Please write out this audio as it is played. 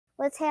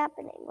What's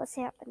happening? What's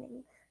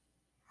happening?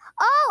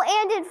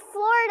 Oh, and in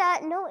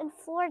Florida, no, in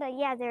Florida,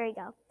 yeah, there we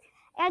go.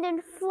 And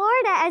in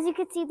Florida, as you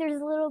can see,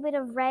 there's a little bit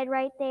of red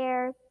right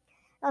there.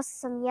 Also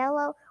some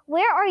yellow.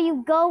 Where are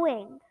you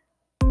going?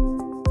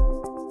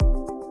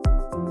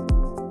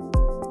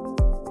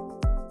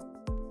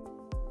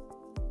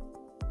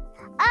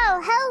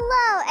 Oh,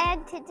 hello!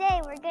 And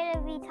today we're going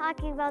to be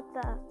talking about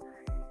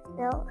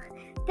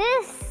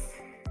this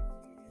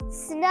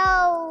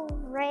snow,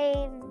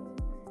 rain,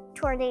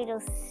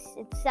 tornadoes,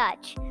 and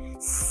such.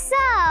 So,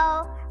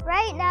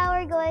 right now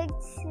we're going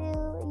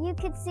to, you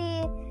can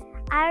see,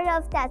 I don't know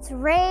if that's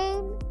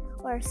rain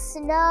or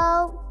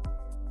snow,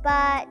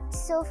 but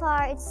so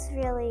far it's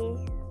really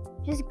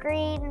just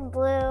green and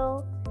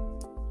blue.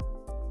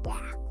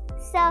 Yeah.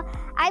 So,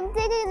 I'm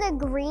thinking the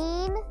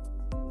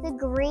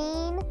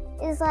green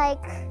is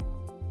like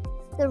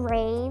the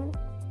rain,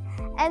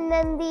 and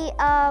then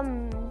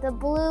the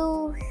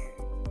blue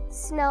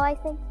snow, I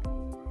think.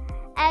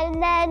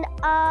 And then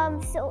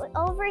so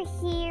over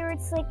here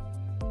it's like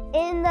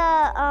in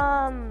the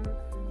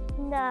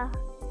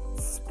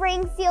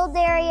Springfield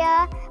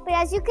area, but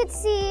as you can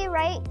see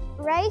right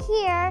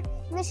here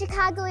in the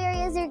Chicago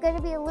areas, there's going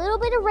to be a little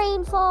bit of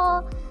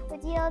rainfall,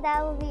 but you know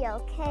that will be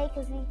okay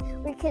because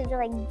we could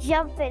like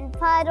jump in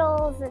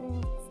puddles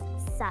and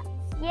such.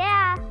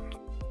 Yeah.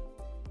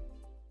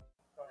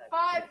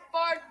 5,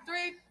 4,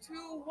 3,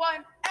 2,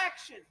 1,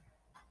 action!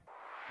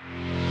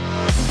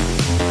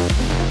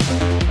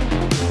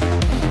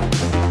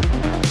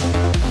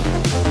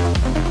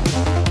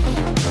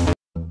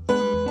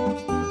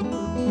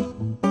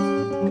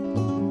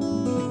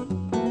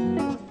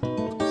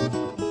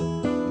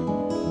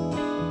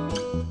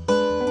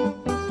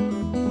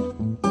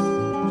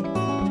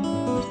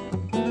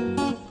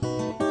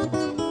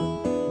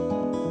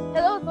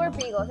 Hello, Thorp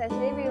Eagles, and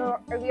today we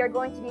are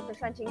going to be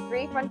presenting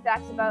 3 fun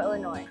facts about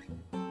Illinois.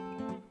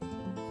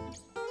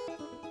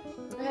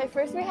 Okay,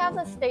 first we have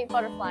the state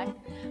butterfly.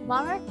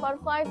 Monarch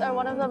butterflies are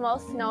one of the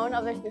most known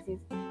of their species.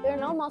 They are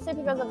known mostly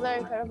because of their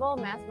incredible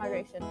mass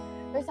migration.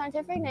 Their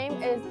scientific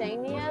name is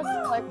Danaus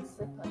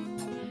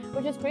plexippus,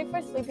 which is Greek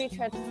for sleepy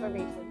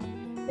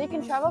transformation. They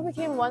can travel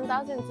between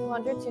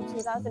 1,200 to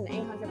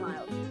 2,800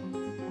 miles.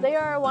 They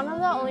are one of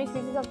the only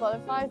species of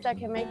butterflies that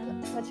can make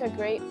such a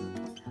great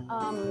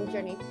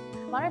journey.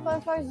 Monarch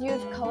butterflies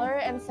use color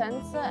and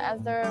scents as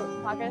their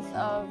process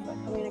of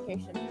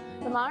communication.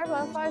 The monarch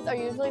butterflies are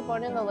usually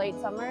born in the late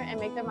summer and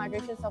make their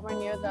migration somewhere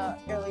near the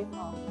early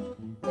fall.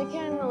 They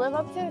can live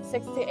up to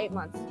 6 to 8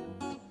 months.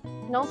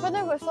 Known for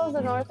their whistles,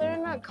 the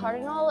northern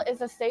cardinal is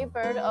the state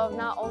bird of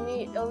not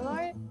only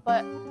Illinois,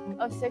 but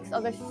of 6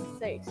 other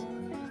states.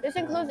 This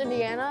includes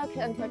Indiana,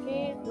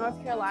 Kentucky,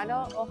 North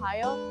Carolina,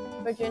 Ohio,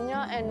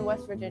 Virginia, and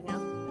West Virginia.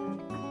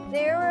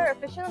 They were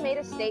officially made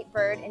a state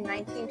bird in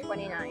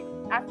 1929,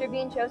 after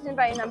being chosen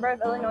by a number of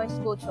Illinois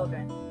school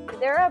children.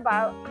 There are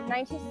about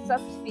 90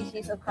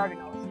 subspecies of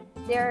cardinals.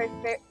 They are a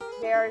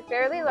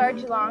fairly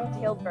large,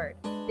 long-tailed bird.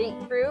 They eat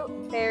fruit,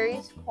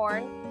 berries,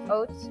 corn,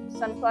 oats,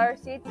 sunflower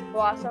seeds,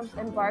 blossoms,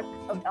 and bark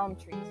of elm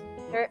trees.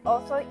 They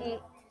also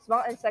eat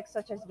small insects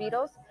such as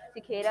beetles,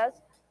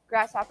 cicadas,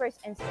 grasshoppers,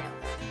 and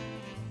snails.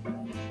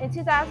 In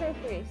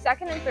 2003,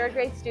 2nd and 3rd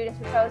grade students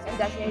proposed and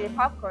designated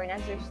popcorn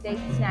as their state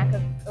snack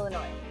of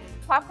Illinois.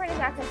 Popcorn is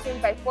now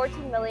consumed by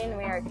 14 million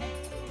Americans.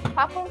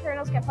 Popcorn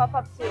kernels can puff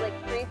up to like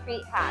 3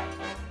 feet high.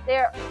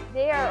 There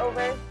are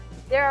over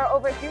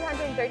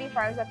 330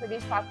 farms that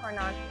produce popcorn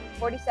on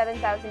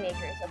 47,000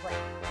 acres of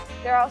land.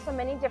 There are also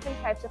many different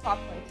types of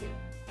popcorn too.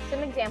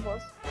 Some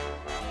examples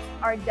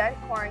are dent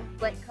corn,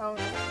 flint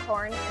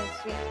corn, and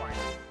sweet corn.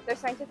 Their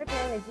scientific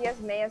name is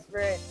Diasmeus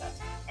verita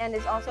and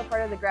is also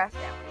part of the grass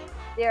family.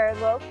 They are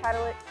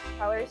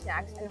low-calorie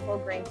snacks and whole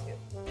grain too.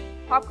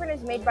 Popcorn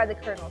is made by the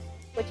kernels,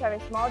 which have a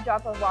small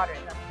drop of water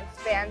in them. It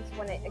expands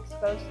when it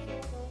exposed to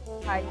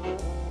high heat.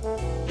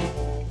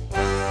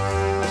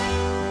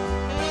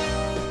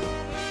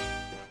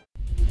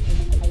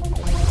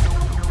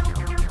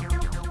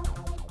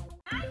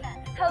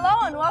 Hello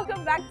and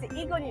welcome back to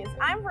Eagle News.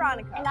 I'm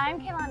Veronica. And I'm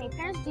Kaylani.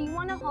 Parents, do you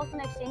want to host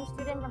an exchange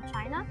student from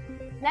China?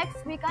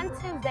 Next week on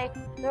Tuesday,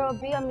 there will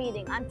be a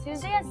meeting. On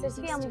Tuesday at 6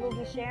 p.m., we will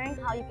be sharing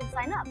how you can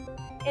sign up.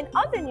 In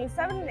other news,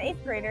 7th and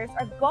 8th graders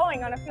are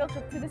going on a field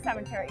trip to the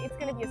cemetery. It's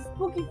going to be a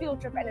spooky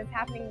field trip and it's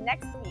happening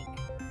next week.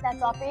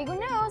 That's all for Eagle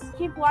News.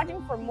 Keep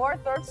watching for more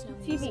Thorp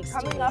TV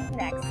coming up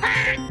next.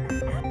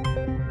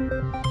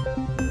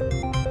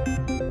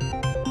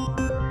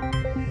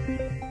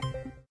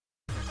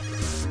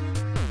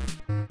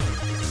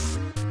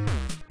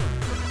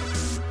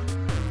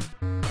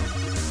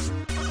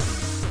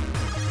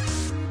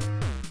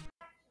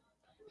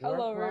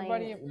 Hello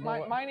everybody,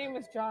 my name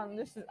is John,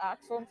 this is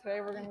Axel, and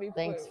today we're going to be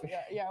playing some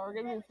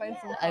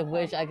I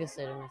wish I could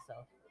say to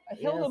myself.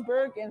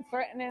 Hildeberg and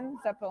threatening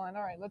Zeppelin.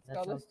 Alright, let's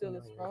go, let's do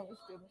this, bro,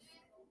 let's do this.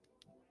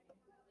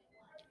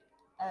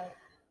 Alright.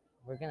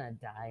 We're gonna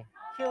die.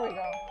 Here we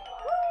go.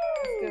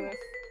 Let's do this.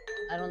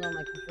 I don't know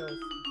my controls.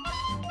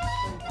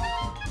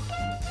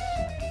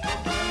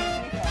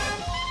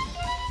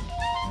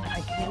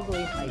 I can't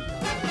believe I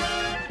don't.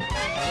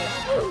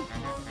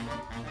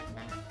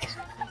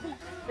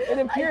 It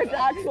appears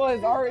Axel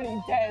is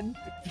already dead.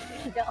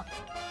 No.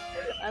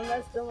 I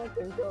messed up my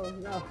controls.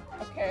 No.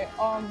 Okay,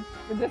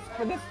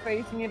 for this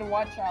phase, you need to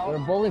watch We're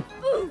out. bowling.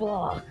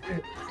 Fuck.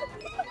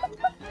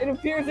 It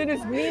appears it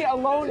is me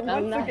alone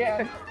I'm once not-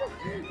 again.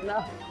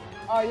 No.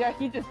 Oh yeah,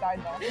 he just died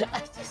though. I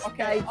just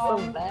Okay, died so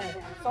bad.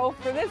 So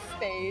for this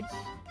stage,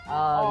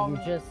 You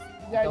just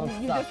yeah,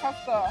 don't you suck. just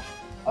have to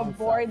Don't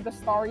avoid the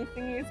starry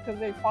thingies because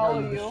they follow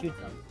no, you. you. Shoot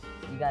them.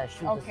 You gotta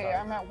shoot the Okay,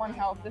 stars. I'm at 1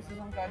 health. This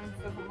isn't good.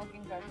 This isn't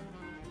looking good.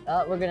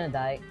 We're gonna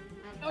die.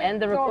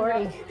 End the No,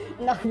 recording.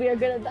 No, we are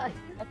gonna die.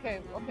 Okay,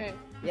 okay.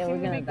 Yeah, You we're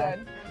seem to gonna be die.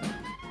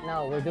 good.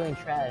 No, we're doing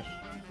trash.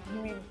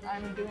 You mean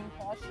I'm doing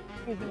trash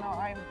even though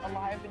I'm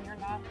alive and you're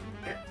not?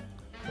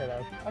 Shut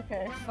up.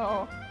 Okay,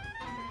 so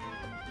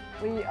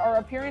we are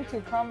appearing to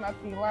come at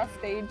the last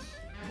stage.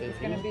 There's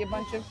gonna be a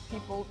bunch of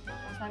people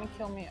trying to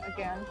kill me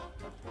again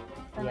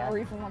for Yeah. no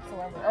reason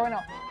whatsoever. Oh no.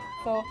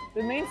 So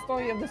the main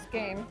story of this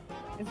game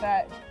is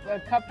that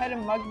the Cuphead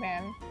and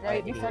Mugman,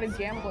 right? They started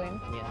gambling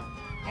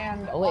Yeah.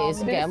 and Oh wait, is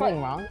they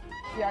gambling wrong?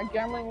 Yeah,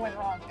 gambling went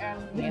wrong, and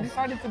they Yeah.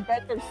 decided to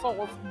bet their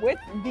souls with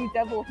the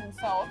devil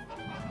himself.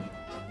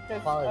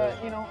 Because,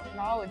 Quality.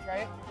 knowledge,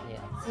 right? Yeah.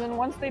 So then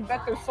once they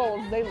bet their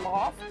souls, they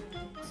lost.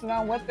 So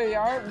now what they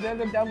are, they're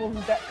the devil's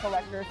debt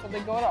collector. So they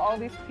go to all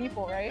these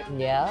people, right?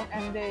 Yeah.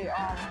 And they,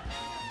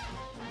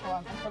 hold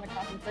on, I'm trying to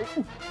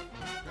concentrate.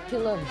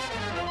 Kill him.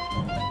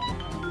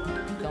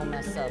 Don't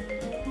mess up.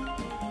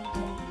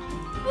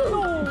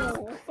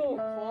 No, so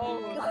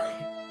close.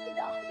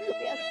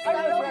 I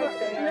was right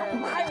there.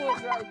 I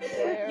was right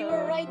there. You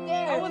were right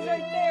there. I was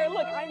right there.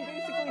 Look, I'm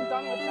basically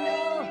done with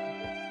that.